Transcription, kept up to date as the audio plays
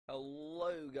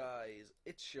you guys?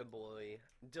 It's your boy,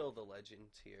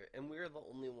 DilltheLegend here, and we're the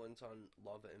only ones on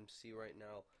Lava MC right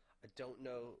now. I don't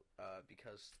know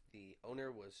because the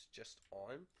owner was just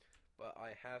on, but I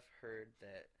have heard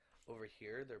that over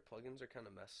here their plugins are kind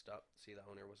of messed up. See, the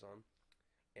owner was on,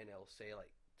 and it'll say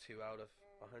like 2 out of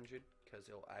 100 because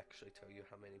it'll actually tell you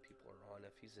how many people are on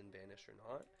if he's in Vanish or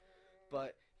not.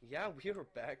 But yeah, we are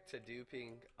back to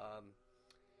duping.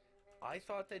 I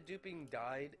thought that duping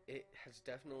died. It has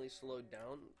definitely slowed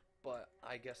down, but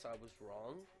I guess I was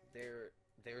wrong.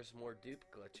 There's more dupe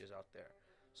glitches out there.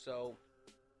 So,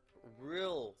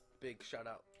 real big shout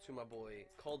out to my boy,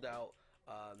 called out,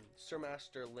 Sir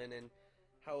Master Lennon,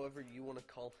 however you want to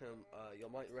call him. You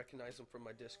might recognize him from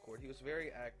my Discord. He was very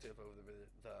active over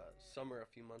the summer a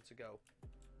few months ago.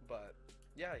 But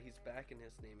yeah, he's back and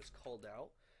his name is Called Out,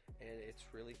 and it's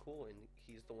really cool, and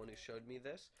he's the one who showed me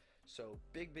this. So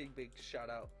big shout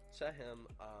out to him.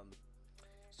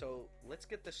 So let's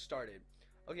get this started.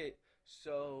 Okay,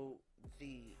 so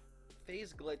the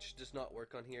phase glitch does not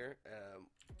work on here.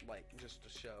 Like, just to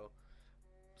show,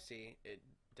 see, it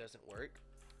doesn't work.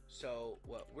 So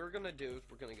what we're gonna do is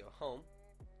we're gonna go home.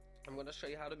 I'm gonna show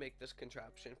you how to make this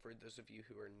contraption for those of you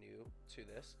who are new to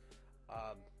this.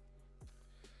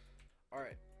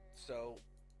 Alright, so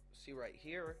see right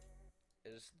here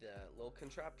is the little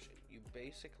contraption. You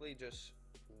basically just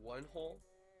one hole,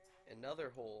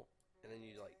 another hole, and then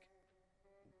you like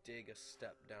dig a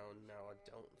step down. Now I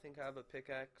don't think I have a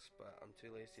pickaxe, but I'm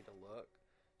too lazy to look.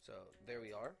 So there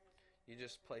we are. You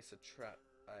just place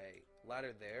a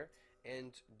ladder there,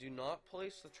 and do not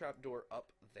place the trapdoor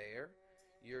up there.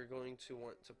 You're going to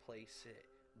want to place it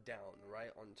down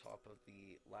right on top of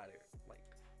the ladder, like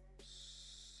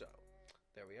so.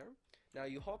 There we are. Now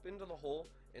you hop into the hole,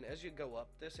 and as you go up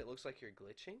this, it looks like you're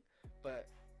glitching, but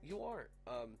you aren't.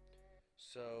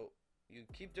 So you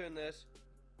keep doing this,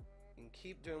 and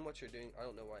keep doing what you're doing. I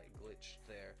don't know why it glitched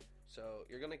there. So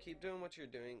you're gonna keep doing what you're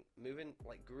doing, moving,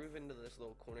 like groove into this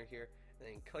little corner here, and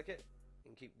then click it,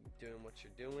 and keep doing what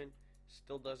you're doing.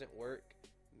 Still doesn't work.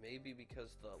 Maybe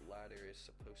because the ladder is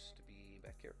supposed to be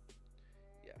back here.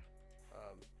 Yeah.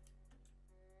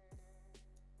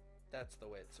 That's the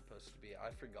way it's supposed to be.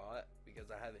 I forgot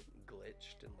because I haven't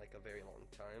glitched in like a very long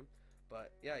time.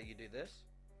 But yeah, you do this,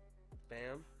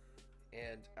 bam,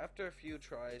 and after a few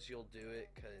tries you'll do it,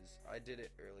 because I did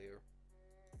it earlier.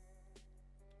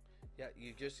 Yeah,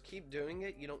 you just keep doing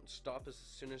it. You don't stop as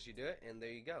soon as you do it, and there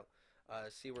you go.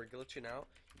 See, we're glitching out.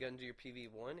 You go into your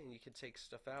PV1 and you can take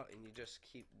stuff out, and you just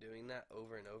keep doing that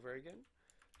over and over again.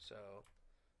 So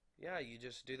yeah, you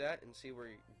just do that, and see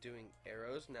we're doing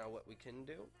arrows. Now what we can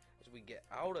do is we get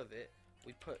out of it,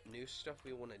 we put new stuff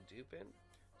we want to dupe in.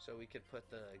 So we could put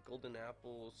the golden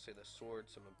apples, say the sword,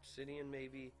 some obsidian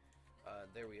maybe.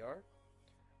 There we are.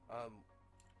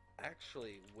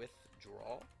 Actually,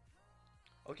 withdraw.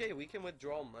 Okay, we can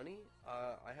withdraw money.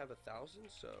 I have 1,000,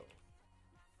 so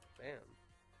bam.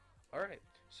 Alright,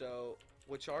 so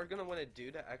what you are going to want to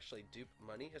do to actually dupe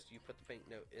money is you put the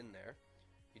banknote in there.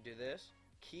 You do this.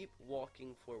 Keep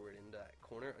walking forward into that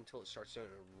corner until it starts doing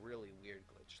a really weird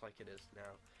glitch like it is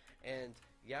now. And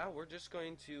yeah, we're just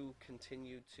going to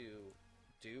continue to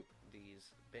dupe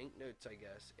these banknotes, I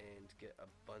guess, and get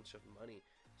a bunch of money.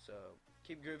 So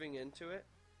keep grooving into it.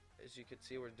 As you can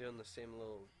see, we're doing the same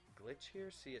little glitch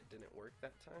here. See, it didn't work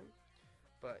that time.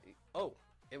 But, oh,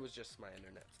 it was just my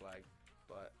internet's lag.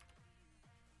 But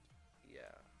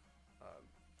yeah,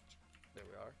 there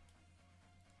we are.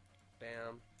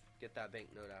 Bam. Get that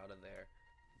banknote out of there.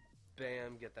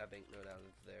 Bam, get that banknote out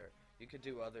of there. You could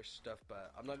do other stuff,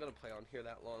 but I'm not gonna play on here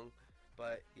that long.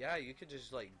 But yeah, you could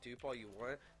just like dupe all you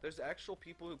want. There's actual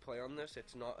people who play on this.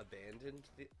 It's not abandoned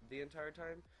the entire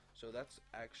time, so that's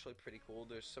actually pretty cool.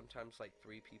 There's sometimes like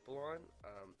 3 people on,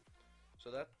 so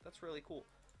that's really cool.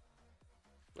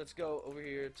 Let's go over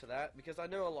here to that, because I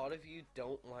know a lot of you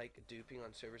don't like duping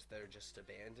on servers that are just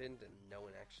abandoned and no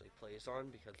one actually plays on,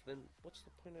 because then what's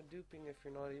the point of duping if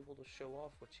you're not able to show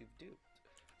off what you've duped?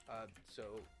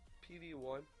 So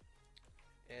PV1,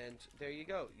 and there you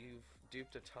go. You've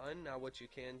duped a ton. Now what you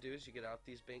can do is you get out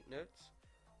these banknotes,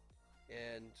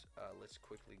 and let's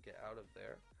quickly get out of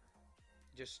there.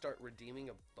 Just start redeeming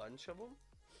a bunch of them.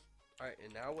 Alright,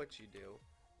 and now what you do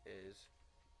is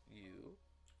you...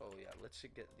 Oh yeah, let's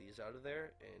get these out of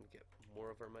there and get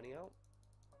more of our money out.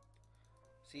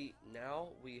 See, now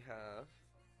we have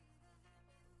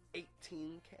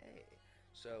 18k.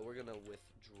 So we're gonna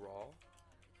withdraw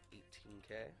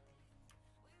 18k.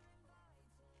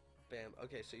 Bam.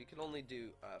 Okay, so you can only do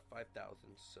 5,000.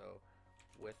 So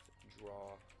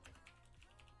withdraw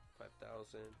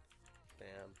 5,000. Bam,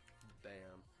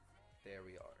 bam. There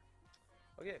we are.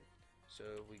 Okay, So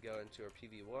we go into our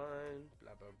PV1,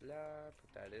 blah blah blah,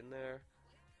 put that in there,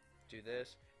 do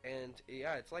this, and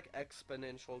yeah, it's like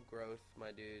exponential growth,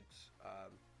 my dudes.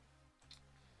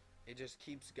 It just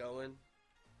keeps going.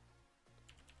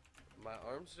 My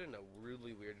arm's doing a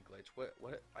really weird glitch.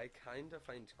 What I kind of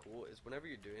find cool is whenever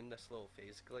you're doing this little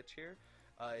phase glitch here,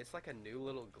 it's like a new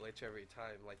little glitch every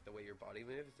time, like the way your body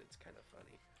moves. It's kind of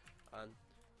funny.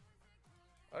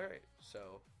 Alright,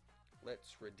 so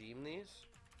let's redeem these,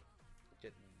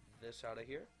 get this out of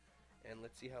here, and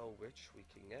let's see how rich we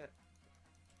can get.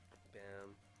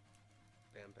 Bam,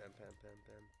 bam, bam, bam, bam,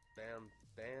 bam, bam,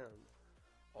 bam.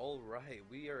 Alright,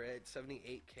 we are at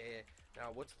 78k.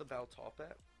 Now, what's the bow top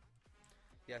at?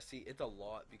 Yeah, see, it's a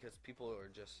lot because people are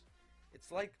just,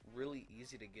 it's like really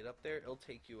easy to get up there. It'll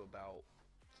take you about,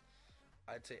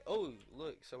 I'd say, oh,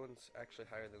 look, someone's actually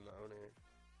higher than the owner.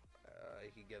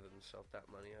 He gave himself that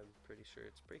money. I'm pretty sure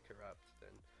it's pretty corrupt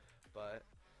then. But,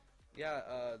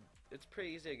 yeah, it's pretty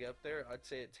easy to get up there. I'd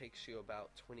say it takes you about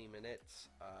 20 minutes.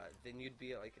 Then you'd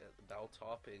be like at the bell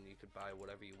top and you could buy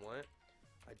whatever you want.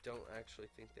 I don't actually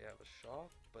think they have a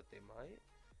shop, but they might.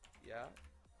 Yeah,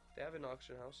 they have an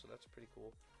auction house, so that's pretty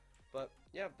cool. But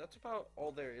yeah, that's about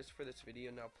all there is for this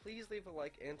video. Now please leave a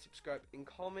like and subscribe and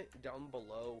comment down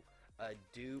below a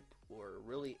dupe or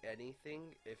really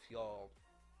anything if y'all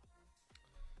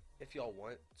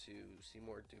want to see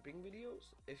more duping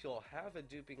videos. If y'all have a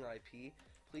duping IP,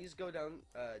 please go down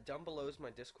below is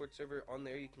my Discord server. On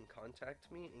there you can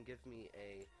contact me and give me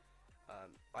a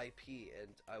IP,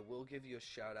 and I will give you a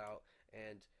shout out,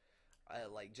 and I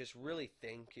like just really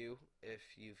thank you if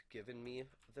you've given me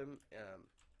them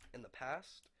in the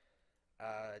past.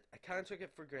 I kind of took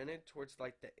it for granted towards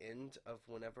like the end of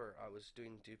whenever I was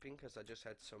doing duping because I just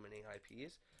had so many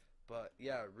IPs. But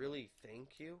yeah, really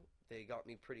thank you. They got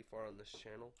me pretty far on this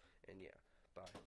channel, and yeah, bye.